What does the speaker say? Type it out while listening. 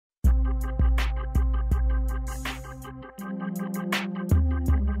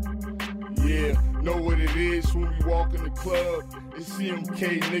know what it is when we walk in the club. It's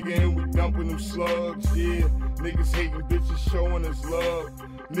CMK, nigga, and we dumping them slugs, yeah. Niggas hating bitches showing us love.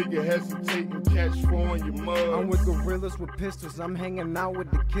 Nigga hesitating, catch four in your mug. I'm with gorillas with pistols, I'm hanging out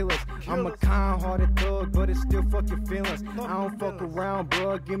with the killers. I'm a kind-hearted thug, but it's still fuck your feelings. I don't fuck around,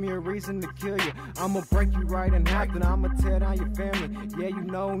 bro, give me a reason to kill you. I'ma break you right in half, then I'ma tear down your family. Yeah, you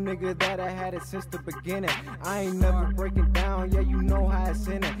know, nigga, that I had it since the beginning. I ain't never breaking down, yeah, you know how it's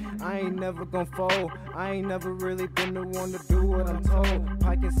in it. I ain't never gon' fold, I ain't never really been the one to do what I'm told.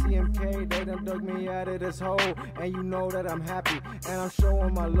 Pike and CMK, they done dug me out of this hole. And you know that I'm happy, and I'm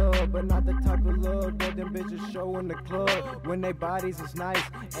showing my love, but not the type of love that them bitches show in the club. When they bodies is nice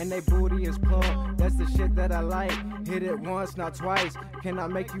and they booty is plump, that's the shit that I like. Hit it once, not twice. Can I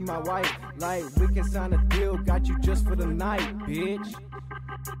make you my wife? Like, we can sign a deal, got you just for the night, bitch.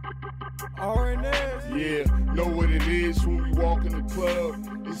 RNS. Yeah, know what it is when we walk in the club.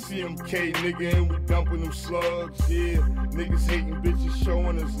 It's CMK, nigga, and we dumping them slugs, yeah. Niggas hating bitches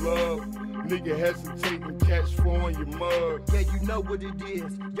showing us love. Nigga hesitating, catch four in your mug. Yeah, you know what it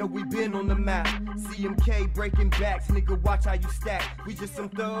is. Yo, we been on the map. CMK breaking backs, nigga, watch how you stack. We just some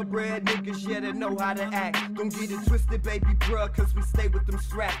thoroughbred niggas, yeah, that know how to act. Don't get it twisted, baby bruh, cause we stay with them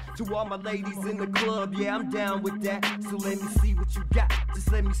straps. To all my ladies in the club, yeah, I'm down with that. So let me see what you got,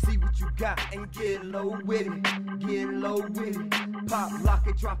 just let me see what you got. And get low with it, get low with it. Pop, lock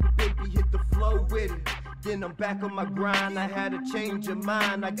it, drop it, baby, hit the flow with it. Then I'm back on my grind, I had to change your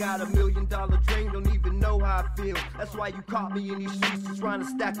mind. I got $1 million dream, don't even know how I feel. That's why you caught me in these streets just trying to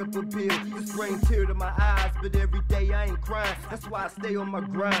stack up a bill. This bring tear to my eyes, but every day I ain't crying. That's why I stay on my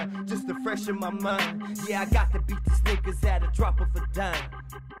grind, just to freshen my mind. Yeah, I got to beat these niggas at a drop of a dime.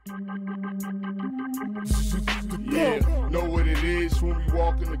 Yeah, know what it is when we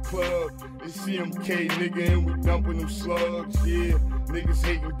walk in the club. It's CMK, nigga, and we dumping them slugs, yeah. Niggas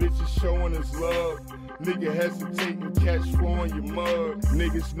hating bitches showing us love. Nigga hesitating, catch four in your mug.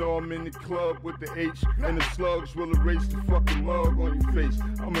 Niggas know I'm in the club with the H, and the slugs will erase the fucking mug on your face.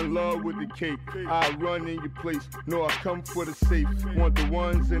 I'm in love with the cake, I run in your place. No, I come for the safe, want the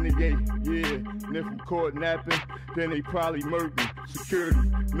ones in the gate, yeah. And if I'm caught napping, then they probably murder me. Security,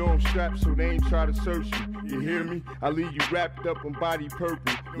 know I'm strapped so they ain't try to search you. You hear me? I leave you wrapped up in body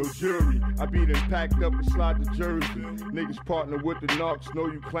purple, no jury. I be them packed up and slide the jersey. Niggas partner with the narcs, know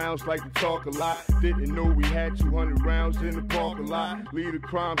you clowns like to talk a lot. Didn't know we had 200 rounds in the parking lot. Leave the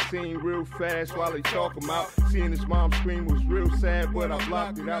crime scene real fast while they talk 'em out. Seeing his mom scream was real sad, but I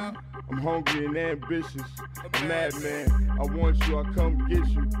blocked it out. I'm hungry and ambitious, a madman. I want you, I come get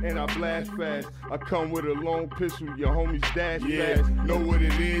you, and I blast fast. I come with a long pistol, your homies dash fast. Know what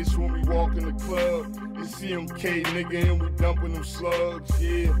it is when we walk in the club. It's CMK, nigga, and we dumping them slugs,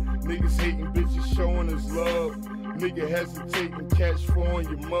 yeah. Niggas hating bitches showing us love. Nigga hesitating, catch four in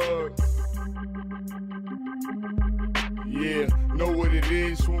your mug. Yeah, know what it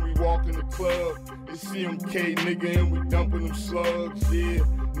is when we walk in the club. It's CMK, nigga, and we dumping them slugs, yeah.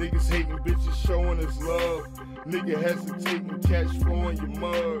 Niggas hating bitches showing us love. Nigga hesitating, catch four in your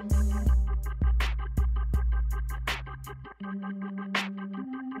mug.